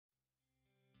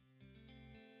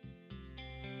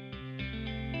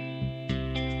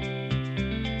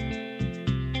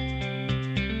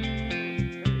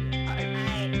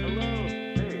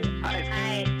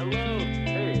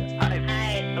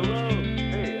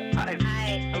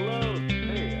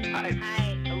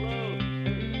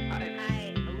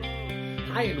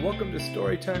Hi, and welcome to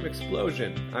Storytime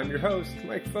Explosion. I'm your host,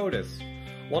 Mike Fotis.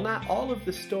 While not all of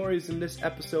the stories in this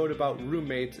episode about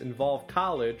roommates involve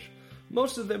college,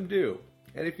 most of them do.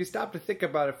 And if you stop to think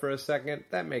about it for a second,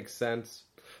 that makes sense.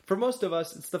 For most of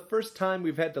us, it's the first time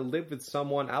we've had to live with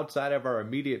someone outside of our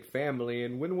immediate family,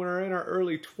 and when we're in our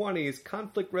early 20s,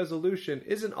 conflict resolution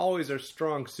isn't always our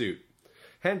strong suit.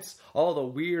 Hence, all the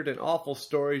weird and awful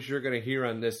stories you're going to hear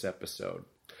on this episode.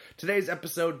 Today's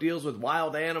episode deals with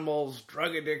wild animals,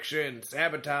 drug addiction,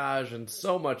 sabotage, and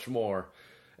so much more.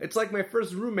 It's like my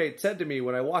first roommate said to me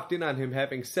when I walked in on him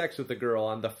having sex with a girl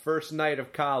on the first night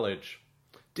of college.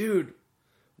 Dude,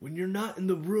 when you're not in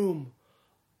the room,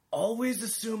 always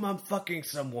assume I'm fucking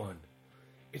someone.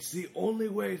 It's the only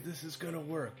way this is gonna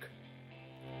work.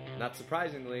 Not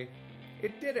surprisingly,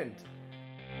 it didn't.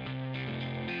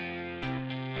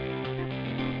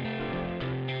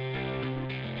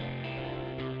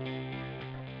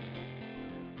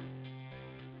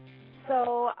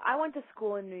 So I went to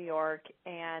school in New York,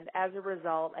 and as a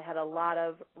result, I had a lot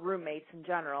of roommates in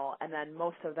general, and then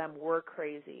most of them were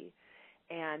crazy,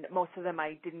 and most of them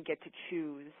I didn't get to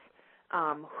choose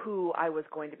who I was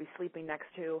going to be sleeping next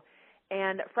to.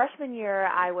 And freshman year,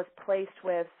 I was placed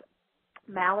with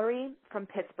Mallory from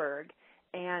Pittsburgh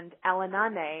and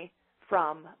Alanane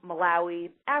from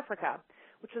Malawi, Africa,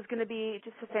 which was going to be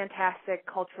just a fantastic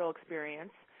cultural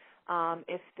experience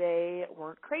if they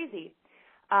weren't crazy.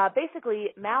 Basically,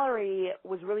 Mallory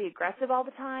was really aggressive all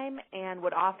the time and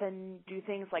would often do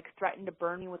things like threaten to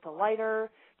burn me with a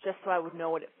lighter just so I would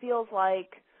know what it feels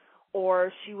like.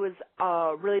 Or she was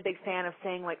a really big fan of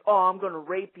saying, like, oh, I'm going to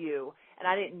rape you. And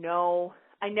I didn't know.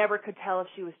 I never could tell if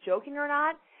she was joking or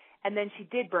not. And then she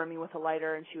did burn me with a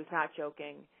lighter, and she was not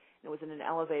joking. It was in an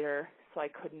elevator, so I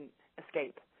couldn't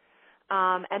escape.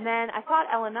 And then I thought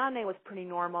Elanane was pretty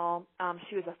normal.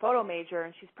 She was a photo major,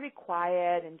 and she's pretty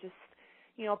quiet and just,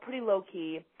 pretty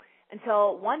low-key,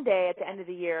 until one day at the end of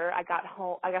the year, I got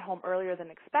home earlier than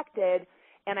expected,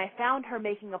 and I found her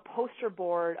making a poster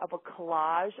board of a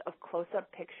collage of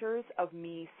close-up pictures of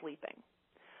me sleeping,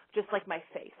 just like my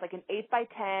face, like an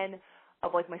 8x10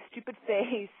 of like my stupid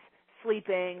face,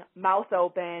 sleeping, mouth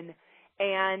open,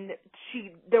 and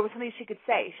there was something she could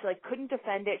say. She couldn't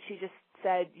defend it. She just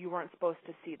said, you weren't supposed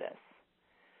to see this.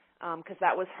 Because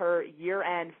that was her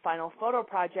year-end final photo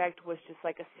project, was just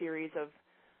like a series of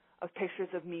pictures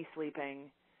of me sleeping,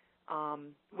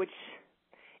 which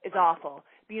is awful.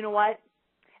 But you know what?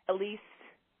 At least,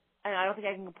 and I don't think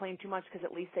I can complain too much because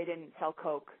at least they didn't sell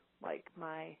coke like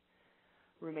my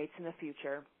roommates in the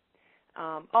future.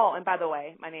 And by the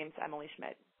way, my name's Emily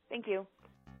Schmidt. Thank you.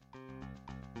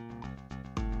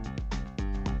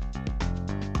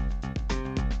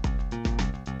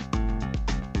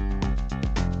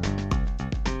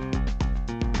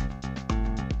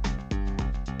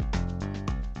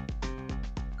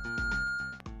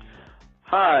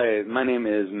 Hi, my name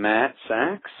is Matt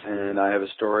Sachs, and I have a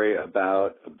story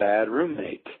about a bad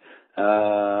roommate.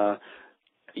 The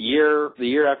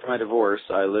year after my divorce,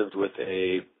 I lived with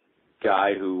a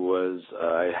guy who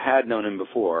I had known him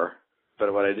before,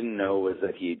 but what I didn't know was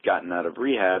that he'd gotten out of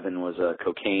rehab and was a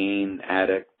cocaine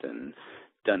addict and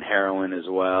done heroin as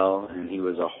well, and he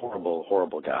was a horrible,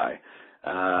 horrible guy.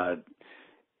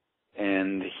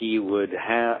 And he would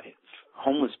have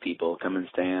homeless people come and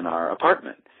stay in our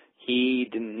apartment. He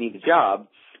didn't need a job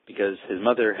because his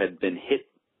mother had been hit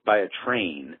by a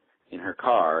train in her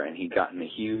car, and he'd gotten a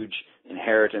huge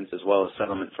inheritance as well as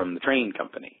settlement from the train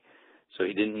company. So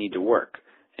he didn't need to work.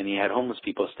 And he had homeless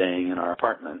people staying in our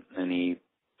apartment, and he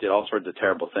did all sorts of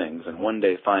terrible things. And one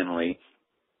day, finally,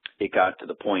 it got to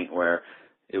the point where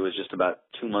it was just about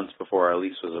 2 months before our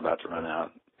lease was about to run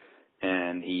out,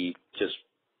 and he just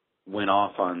went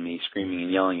off on me, screaming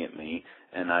and yelling at me,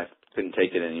 and I couldn't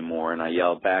take it anymore, and I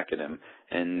yelled back at him,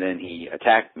 and then he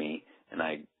attacked me, and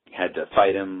I had to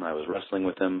fight him. I was wrestling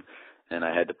with him, and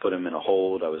I had to put him in a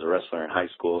hold. I was a wrestler in high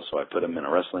school, so I put him in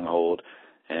a wrestling hold,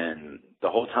 and the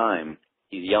whole time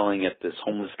he's yelling at this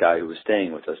homeless guy who was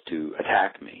staying with us to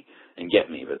attack me and get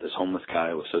me, but this homeless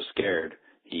guy was so scared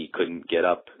he couldn't get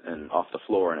up and off the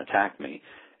floor and attack me,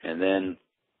 and then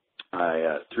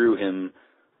I threw him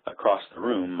across the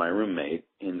room, my roommate,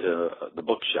 into the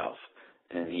bookshelf,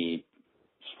 and he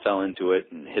fell into it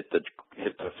and hit the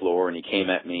floor, and he came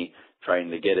at me trying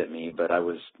to get at me, but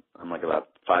I'm like about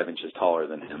 5 inches taller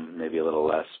than him, maybe a little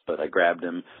less, but I grabbed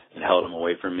him and held him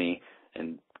away from me,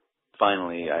 and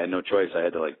finally I had no choice. I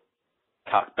had to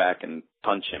cock back and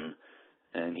punch him,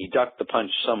 and he ducked the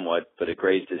punch somewhat, but it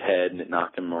grazed his head and it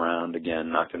knocked him around again,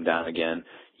 knocked him down again.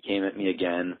 He came at me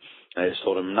again, and I just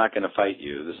told him, I'm not going to fight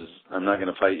you. I'm not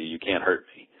going to fight you. You can't hurt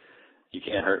me. You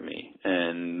can't hurt me.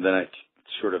 And then I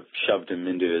sort of shoved him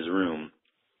into his room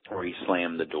where he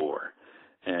slammed the door.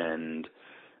 And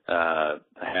I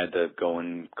had to go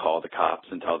and call the cops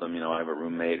and tell them, I have a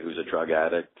roommate who's a drug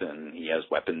addict and he has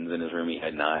weapons in his room. He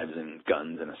had knives and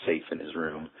guns and a safe in his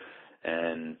room.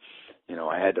 And,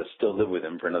 I had to still live with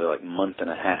him for another month and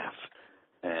a half.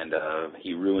 And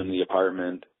he ruined the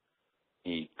apartment.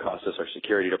 He cost us our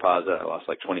security deposit. I lost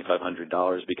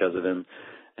 $2,500 because of him.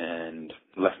 And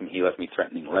he left me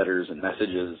threatening letters and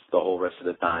messages the whole rest of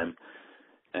the time.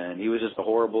 And he was just a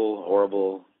horrible,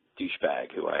 horrible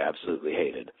douchebag who I absolutely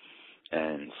hated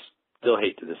and still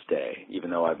hate to this day, even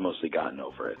though I've mostly gotten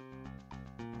over it.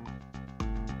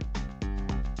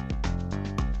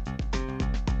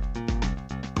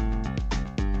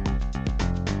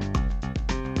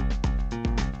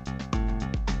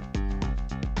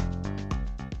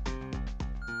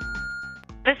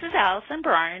 This is Allison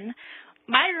Bourne.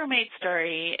 My roommate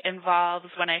story involves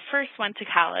when I first went to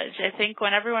college. I think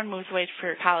when everyone moves away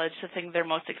for college, the thing they're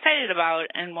most excited about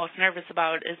and most nervous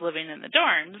about is living in the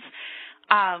dorms.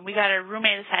 We got our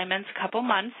roommate assignments a couple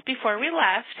months before we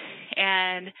left,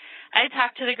 and I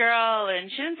talked to the girl, and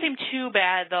she didn't seem too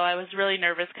bad, though I was really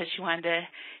nervous because she wanted to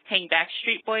hang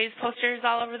Backstreet Boys posters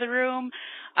all over the room.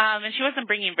 And she wasn't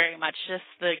bringing very much, just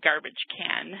the garbage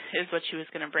can is what she was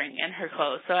going to bring and her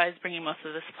clothes. So I was bringing most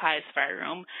of the supplies for our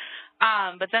room.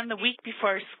 But then the week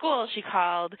before school, she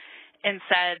called and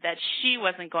said that she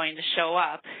wasn't going to show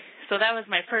up. So that was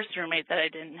my first roommate that I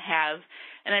didn't have.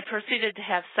 And I proceeded to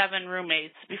have 7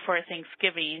 roommates before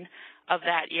Thanksgiving of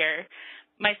that year.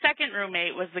 My second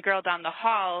roommate was the girl down the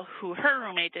hall who her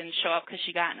roommate didn't show up because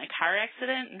she got in a car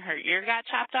accident and her ear got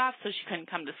chopped off, so she couldn't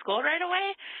come to school right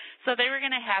away. So they were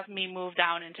going to have me move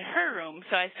down into her room.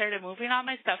 So I started moving all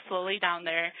my stuff slowly down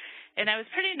there. And I was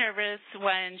pretty nervous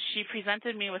when she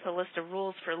presented me with a list of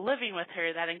rules for living with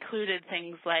her that included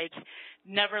things like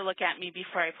never look at me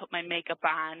before I put my makeup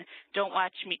on, don't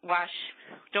watch me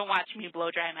blow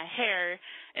dry my hair,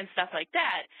 and stuff like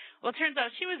that. Well, it turns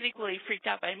out she was equally freaked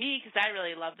out by me because I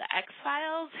really love the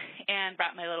X-Files and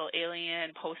brought my little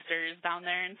alien posters down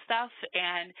there and stuff.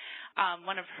 And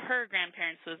one of her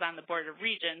grandparents was on the Board of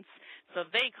Regents, so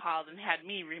they called and had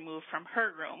me removed from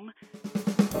her room.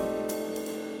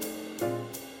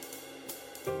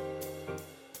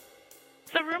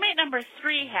 So roommate number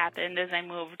 3 happened as I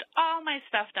moved all my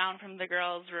stuff down from the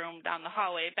girls' room down the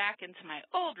hallway back into my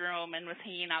old room and was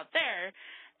hanging out there.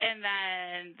 And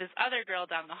then this other girl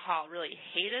down the hall really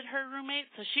hated her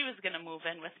roommate, so she was going to move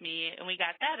in with me, and we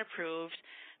got that approved.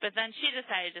 But then she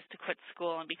decided just to quit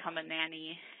school and become a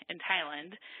nanny in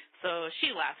Thailand. So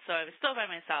she left, so I was still by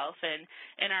myself.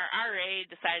 And our RA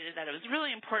decided that it was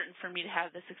really important for me to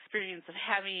have this experience of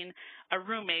having a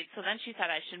roommate. So then she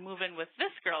thought I should move in with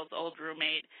this girl's old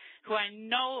roommate, who I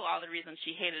know all the reasons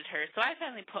she hated her. So I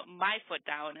finally put my foot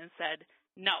down and said,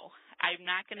 no, I'm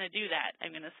not going to do that.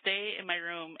 I'm going to stay in my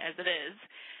room as it is.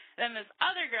 Then this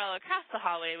other girl across the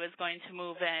hallway was going to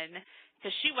move in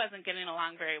because she wasn't getting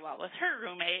along very well with her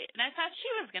roommate, and I thought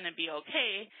she was going to be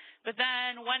okay. But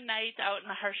then one night out in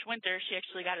the harsh winter, she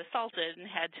actually got assaulted and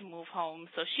had to move home,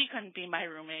 so she couldn't be my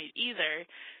roommate either.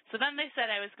 So then they said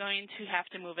I was going to have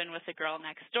to move in with the girl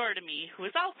next door to me, who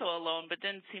was also alone but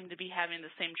didn't seem to be having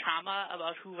the same trauma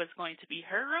about who was going to be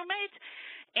her roommate.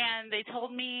 And they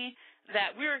told me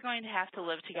that we were going to have to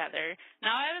live together.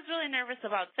 Now, I was really nervous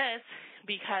about this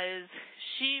because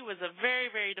she was a very,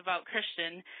 very devout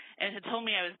Christian and had told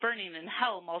me I was burning in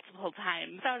hell multiple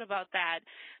times. I thought about that.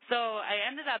 So I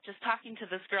ended up just talking to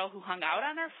this girl who hung out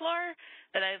on our floor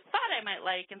that I thought I might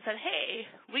like and said, hey,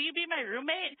 will you be my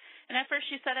roommate? And at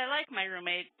first she said, I like my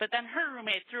roommate, but then her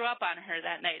roommate threw up on her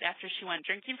that night after she went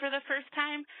drinking for the first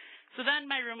time. So then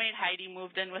my roommate Heidi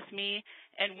moved in with me,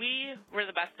 and we were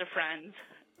the best of friends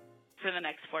for the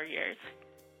next 4 years.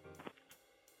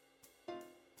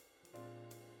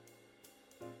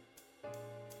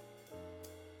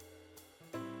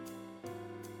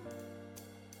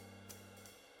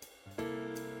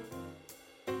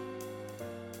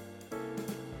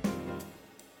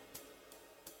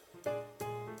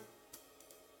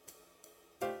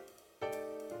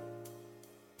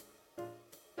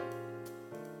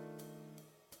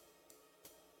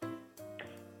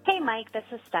 Hey, Mike, this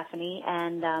is Stephanie,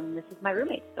 and this is my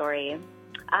roommate story.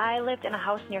 I lived in a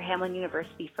house near Hamlin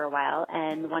University for a while,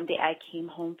 and one day I came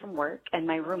home from work, and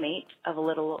my roommate of a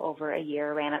little over a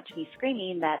year ran up to me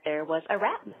screaming that there was a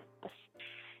rat in the house.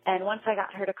 And once I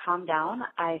got her to calm down,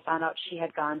 I found out she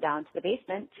had gone down to the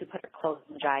basement to put her clothes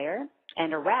in the dryer,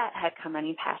 and a rat had come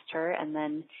running past her and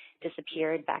then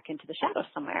disappeared back into the shadows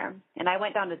somewhere. And I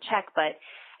went down to check, but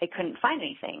I couldn't find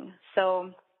anything.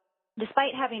 So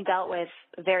despite having dealt with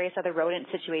various other rodent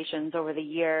situations over the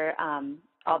year,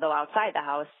 although outside the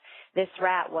house, this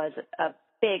rat was a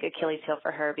big Achilles heel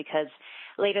for her because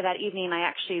later that evening I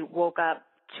actually woke up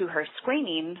to her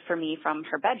screaming for me from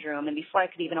her bedroom, and before I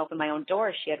could even open my own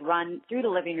door, she had run through the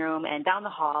living room and down the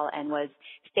hall and was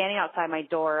standing outside my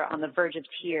door on the verge of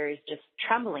tears, just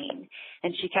trembling.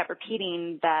 And she kept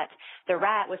repeating that the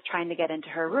rat was trying to get into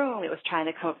her room. It was trying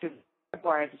to come up through the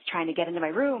doors. It was trying to get into my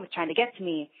room. It was trying to get to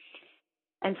me.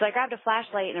 And so I grabbed a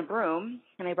flashlight and a broom,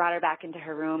 and I brought her back into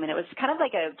her room. And it was kind of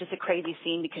like just a crazy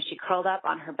scene because she curled up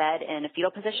on her bed in a fetal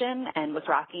position and was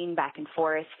rocking back and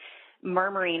forth,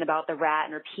 murmuring about the rat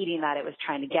and repeating that it was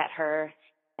trying to get her.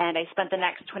 And I spent the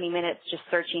next 20 minutes just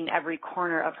searching every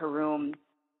corner of her room,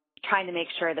 trying to make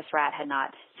sure this rat had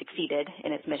not succeeded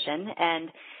in its mission. And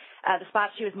the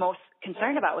spot she was most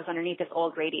concerned about was underneath this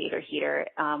old radiator heater,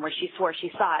 where she swore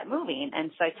she saw it moving. And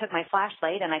so I took my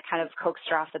flashlight and I kind of coaxed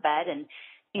her off the bed and,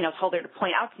 told her to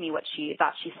point out to me what she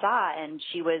thought she saw. And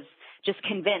she was just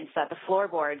convinced that the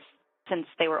floorboards, since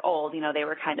they were old, they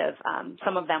were kind of,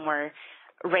 some of them were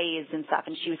raised and stuff,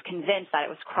 and she was convinced that it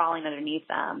was crawling underneath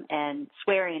them and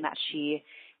swearing that she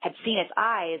had seen its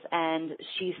eyes, and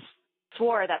she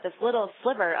swore that this little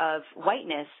sliver of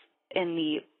whiteness in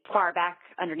the far back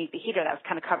underneath the heater that was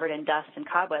kind of covered in dust and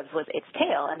cobwebs was its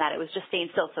tail, and that it was just staying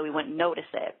still so we wouldn't notice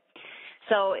it.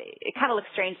 So it kind of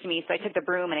looked strange to me, so I took the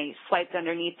broom and I swiped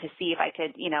underneath to see if I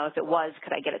could, if it was,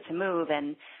 could I get it to move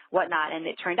and whatnot, and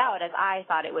it turned out, as I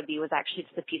thought it would be, was actually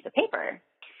just a piece of paper.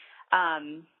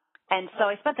 And so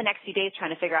I spent the next few days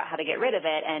trying to figure out how to get rid of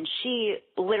it, and she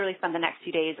literally spent the next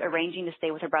few days arranging to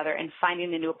stay with her brother and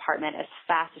finding a new apartment as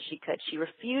fast as she could. She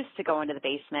refused to go into the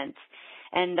basement,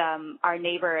 and our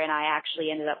neighbor and I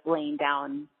actually ended up laying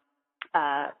down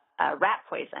rat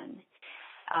poison.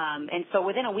 And so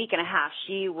within a week and a half,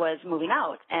 she was moving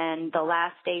out, and the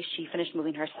last day she finished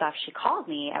moving her stuff, she called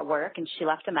me at work, and she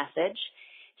left a message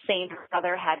saying her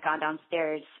brother had gone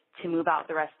downstairs to move out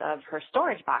the rest of her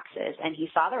storage boxes, and he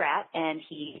saw the rat, and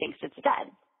he thinks it's dead.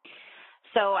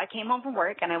 So I came home from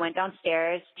work, and I went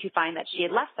downstairs to find that she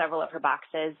had left several of her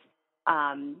boxes,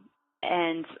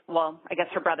 and, well, I guess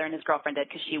her brother and his girlfriend did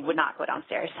because she would not go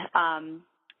downstairs.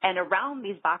 And around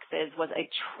these boxes was a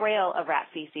trail of rat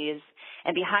feces,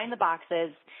 and behind the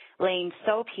boxes, laying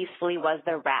so peacefully, was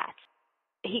the rat.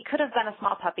 He could have been a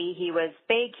small puppy. He was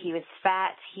big. He was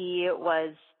fat.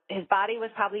 His body was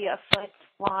probably a foot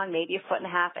long, maybe a foot and a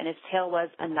half, and his tail was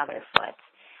another foot.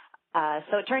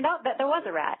 So it turned out that there was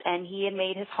a rat, and he had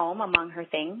made his home among her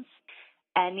things.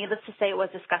 And needless to say, it was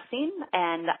disgusting,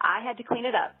 and I had to clean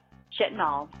it up, shit and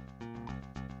all.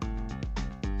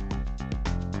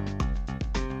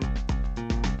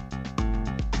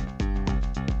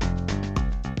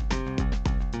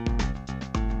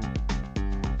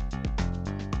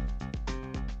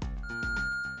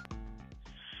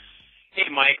 Hey,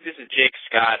 Mike, this is Jake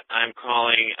Scott. I'm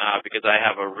calling because I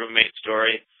have a roommate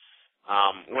story.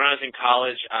 When I was in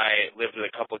college, I lived with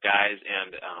a couple guys,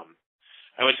 and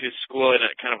I went to school in a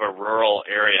kind of a rural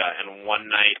area, and one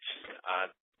night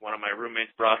one of my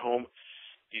roommates brought home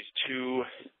these two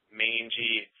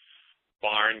mangy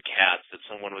barn cats that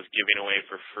someone was giving away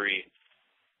for free.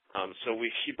 So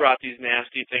he brought these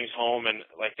nasty things home, and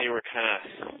they were kind of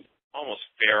almost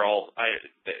feral.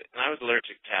 I was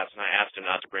allergic to cats, and I asked him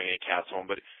not to bring any cats home,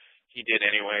 but he did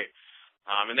anyway.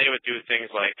 And they would do things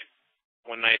like,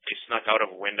 one night they snuck out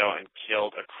of a window and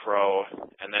killed a crow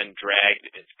and then dragged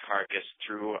its carcass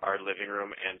through our living room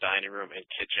and dining room and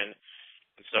kitchen.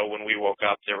 And so when we woke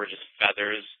up, there were just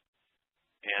feathers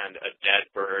and a dead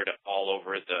bird all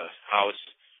over the house.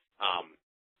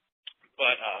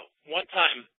 But one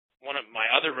time, one of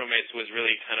my other roommates was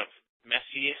really kind of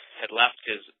messy, had left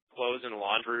his clothes in the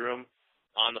laundry room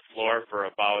on the floor for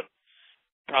about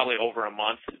probably over a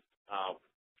month.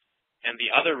 And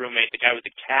the other roommate, the guy with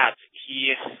the cats,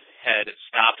 he had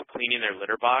stopped cleaning their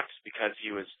litter box because he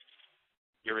was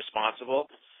irresponsible.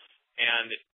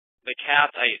 And the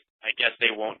cats, I guess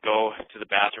they won't go to the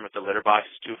bathroom if the litter box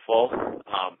is too full.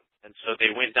 And so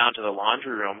they went down to the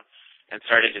laundry room and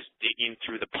started just digging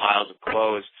through the piles of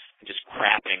clothes and just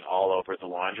crapping all over the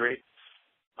laundry.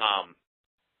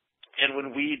 And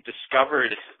when we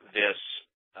discovered this,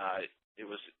 it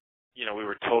was, we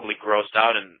were totally grossed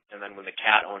out. And then when the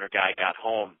cat owner guy got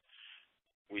home,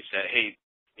 we said, hey,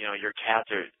 your cats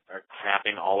are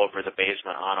crapping all over the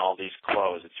basement on all these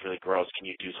clothes. It's really gross. Can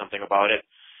you do something about it?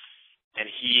 And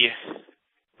he,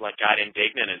 got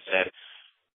indignant and said,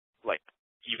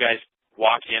 you guys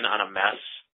walked in on a mess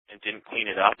and didn't clean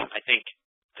it up. I think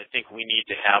we need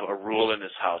to have a rule in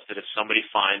this house that if somebody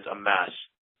finds a mess,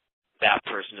 that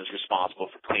person is responsible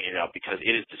for cleaning it up because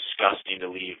it is disgusting to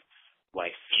leave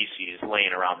like feces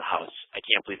laying around the house. I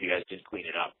can't believe you guys didn't clean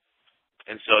it up.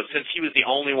 And so since he was the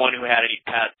only one who had any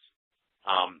pets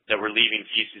that were leaving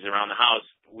feces around the house,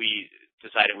 we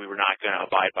decided we were not going to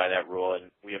abide by that rule, and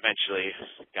we eventually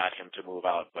got him to move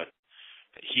out. But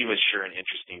he was sure an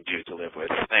interesting dude to live with.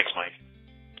 Thanks, Mike.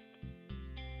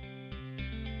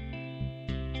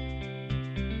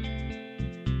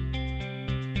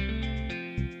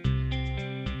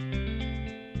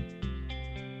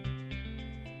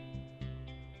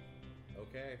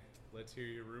 Okay, let's hear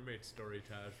your roommate story,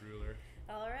 Taj Ruler.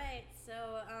 All right,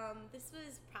 so this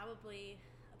was probably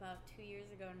about 2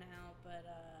 years ago now, but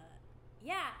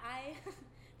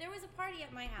there was a party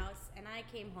at my house, and I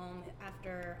came home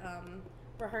after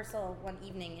rehearsal one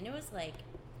evening, and it was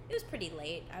pretty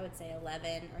late, I would say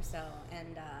 11 or so,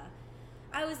 and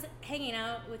I was hanging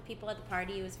out with people at the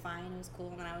party. It was fine, it was cool,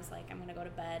 and then I was like, I'm gonna go to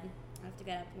bed. I have to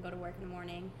get up and go to work in the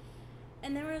morning.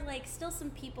 And there were like still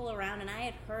some people around, and I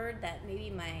had heard that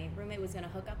maybe my roommate was gonna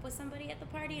hook up with somebody at the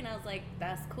party, and I was like,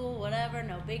 that's cool, whatever,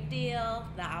 no big deal.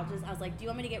 I was like, do you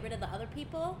want me to get rid of the other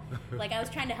people? Like, I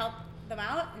was trying to help them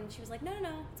out, and she was like, no,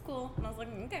 it's cool. And I was like,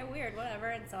 okay, weird, whatever.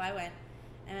 And so I went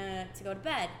to go to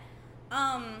bed.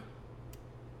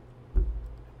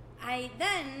 I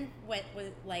then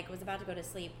was about to go to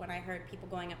sleep when I heard people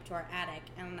going up to our attic,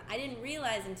 and I didn't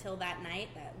realize until that night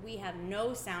that we have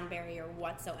no sound barrier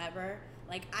whatsoever.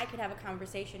 Like, I could have a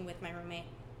conversation with my roommate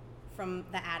from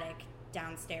the attic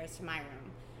downstairs to my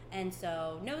room, and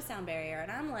so no sound barrier. And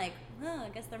I'm like, I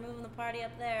guess they're moving the party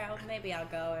up there. Maybe I'll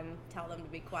go and tell them to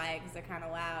be quiet because they're kind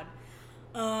of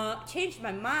loud. Changed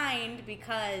my mind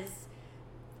because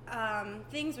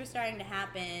things were starting to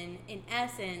happen. In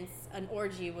essence, an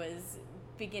orgy was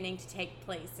beginning to take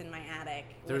place in my attic.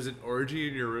 There's an orgy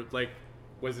in your room? Like,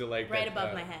 was it like right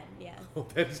above my head? Yeah. Oh,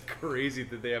 that's crazy.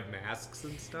 Did they have masks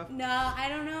and stuff? No, I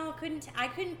don't know.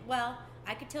 Well,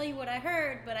 I could tell you what I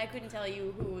heard, but I couldn't tell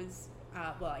you who was.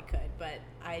 Well, I could, but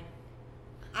I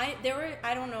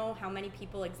don't know how many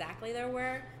people exactly there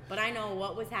were, but I know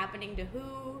what was happening to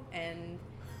who and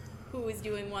who was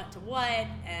doing what to what,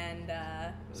 and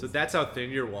so that's how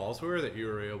thin your walls were that you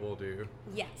were able to.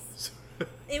 Yes.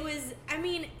 It was, and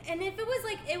if it was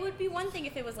like, it would be one thing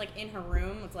if it was like in her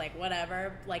room, it's like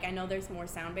whatever, like I know there's more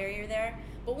sound barrier there,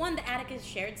 but the attic is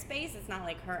shared space, it's not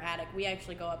like her attic, we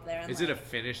actually go up there and Is it a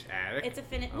finished attic? It's a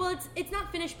finished, well it's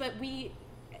not finished, but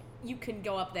you can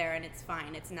go up there and it's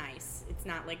fine, it's nice, it's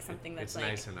not like something that's it's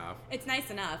like... nice enough. It's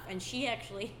nice enough, and she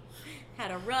actually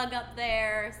had a rug up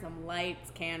there, some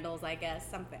lights, candles, I guess,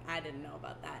 something, I didn't know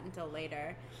about that until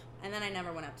later. And then I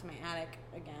never went up to my attic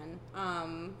again,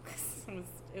 because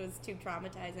it was too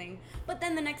traumatizing. But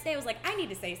then the next day I was like, I need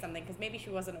to say something, because maybe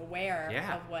she wasn't aware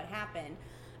of what happened.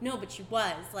 No, but she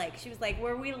was. Like, she was like,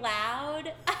 were we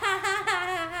loud?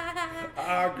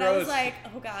 Oh, gross. And I was like,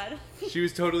 oh, God. She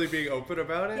was totally being open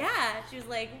about it? Yeah. She was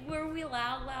like, were we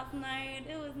loud last night?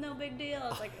 It was no big deal. I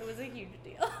was like, it was a huge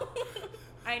deal.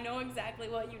 I know exactly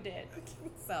what you did.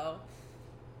 So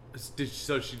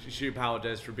she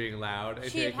apologized for being loud?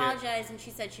 She apologized, and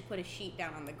she said she put a sheet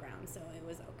down on the ground, so it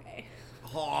was okay.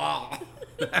 Oh,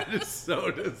 that is so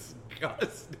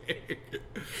disgusting.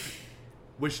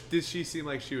 Did she seem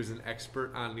like she was an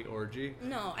expert on the orgy?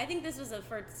 No, I think this was a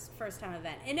first time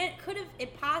event, and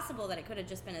it's possible that it could have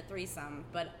just been a threesome,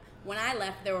 but when I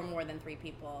left, there were more than 3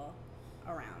 people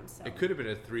around. So it could have been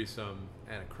a threesome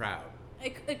and a crowd.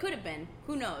 It could have been.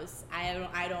 Who knows? I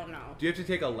don't know. Do you have to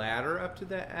take a ladder up to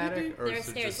that attic, or is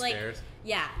it just stairs?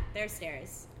 Yeah, there's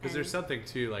stairs. Because there's something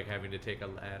to like having to take a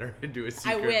ladder and do a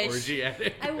secret orgy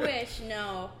attic. I wish.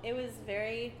 No, it was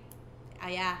very.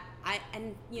 Yeah.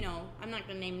 I'm not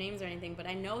gonna name names or anything, but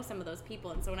I know some of those people,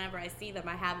 and so whenever I see them,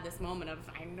 I have this moment of,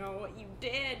 I know what you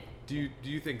did. Do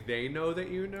you think they know that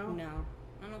you know? No,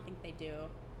 I don't think they do.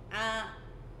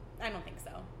 I don't think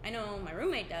so. I know my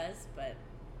roommate does, but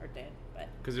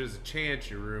because there's a chance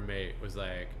your roommate was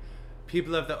like,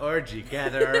 people of the orgy,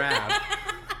 gather around.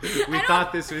 We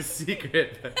thought this was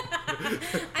secret.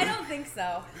 I don't think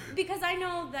so, because I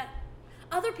know that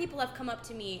other people have come up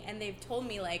to me and they've told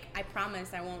me, like, I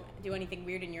promise I won't do anything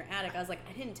weird in your attic. I was like,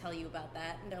 I didn't tell you about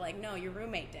that. And they're like, no, your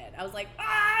roommate did. I was like,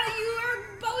 you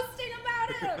were boasting about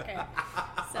it? Okay.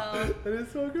 So that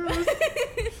is so gross.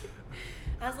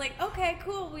 I was like, okay,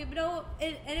 cool. We know,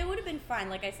 and it would have been fine.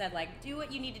 Like I said, like, do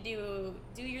what you need to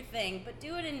do your thing, but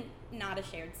do it in not a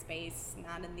shared space,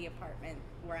 not in the apartment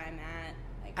where I'm at.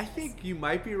 I think you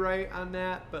might be right on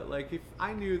that, but like if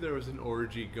I knew there was an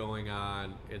orgy going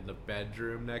on in the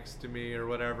bedroom next to me or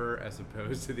whatever, as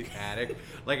opposed to the attic,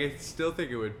 like I still think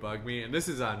it would bug me. And this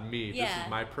is on me. Yeah. This is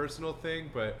my personal thing,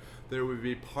 but there would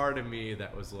be part of me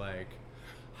that was like,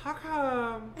 how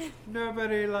come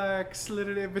nobody like slid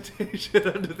an invitation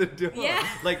under the door? Yeah.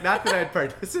 Like, not that I'd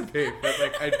participate, but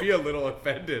like I'd be a little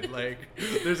offended. Like,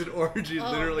 there's an orgy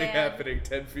literally happening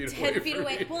 10 feet away. 10 feet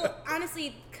away. Well,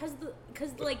 honestly, because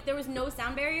like there was no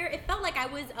sound barrier, it felt like I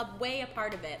was way a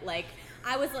part of it. Like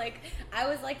I was like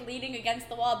leaning against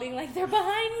the wall, being like, they're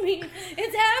behind me.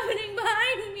 It's happening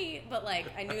behind me. But like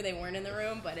I knew they weren't in the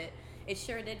room, but it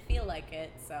sure did feel like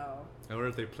it. So I wonder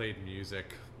if they played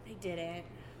music. they didn't.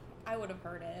 I would have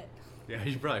heard it. Yeah,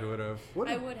 you probably would have.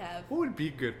 I would have. What would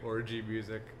be good orgy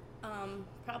music?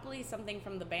 Probably something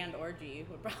from the band Orgy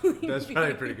would probably That's be.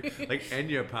 probably pretty good. Like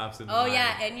Enya pops in Oh mind.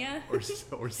 yeah, Enya. Or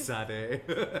Sade.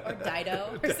 Or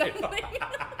Dido or something.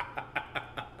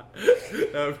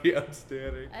 That would be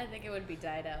outstanding. I think it would be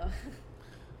Dido.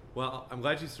 Well, I'm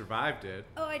glad you survived it.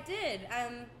 Oh, I did.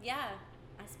 Yeah,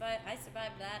 I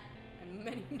survived that and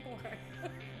many more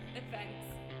events.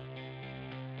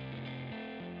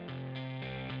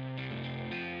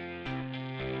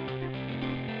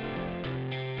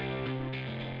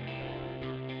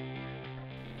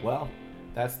 Well,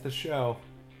 that's the show.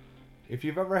 If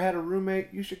you've ever had a roommate,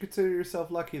 you should consider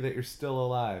yourself lucky that you're still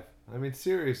alive. I mean,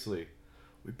 seriously.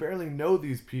 We barely know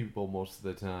these people most of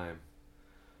the time.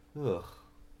 Ugh.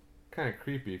 Kind of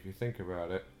creepy if you think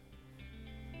about it.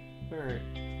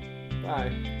 Alright.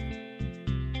 Bye.